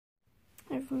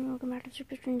everyone, welcome back to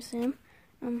Super Strange Sam.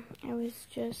 I was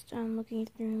just looking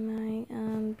through my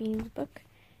Beanie book,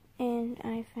 and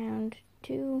I found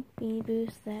two Beanie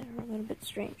Boos that are a little bit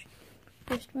strange.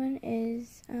 First one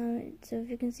is, so if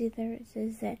you can see there, it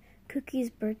says that Kooky's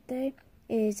birthday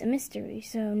is a mystery,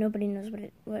 so nobody knows what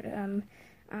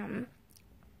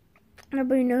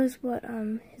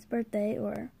his birthday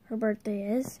or her birthday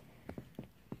is.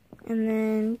 And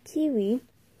then Kiwi,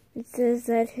 it says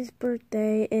that his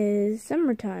birthday is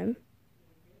summertime.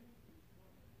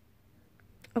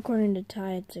 According to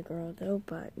Ty, it's a girl though,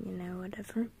 but you know,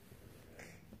 whatever.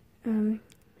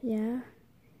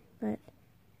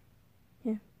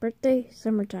 Birthday,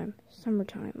 summertime,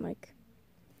 like.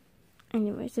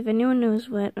 Anyways, if anyone knows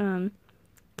what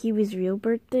Kiwi's real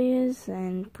birthday is,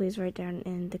 then please write down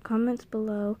in the comments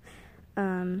below,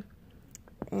 and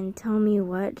tell me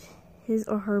what his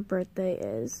or her birthday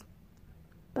is.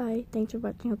 Bye. Thanks for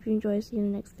watching. Hope you enjoy. See you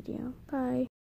in the next video. Bye.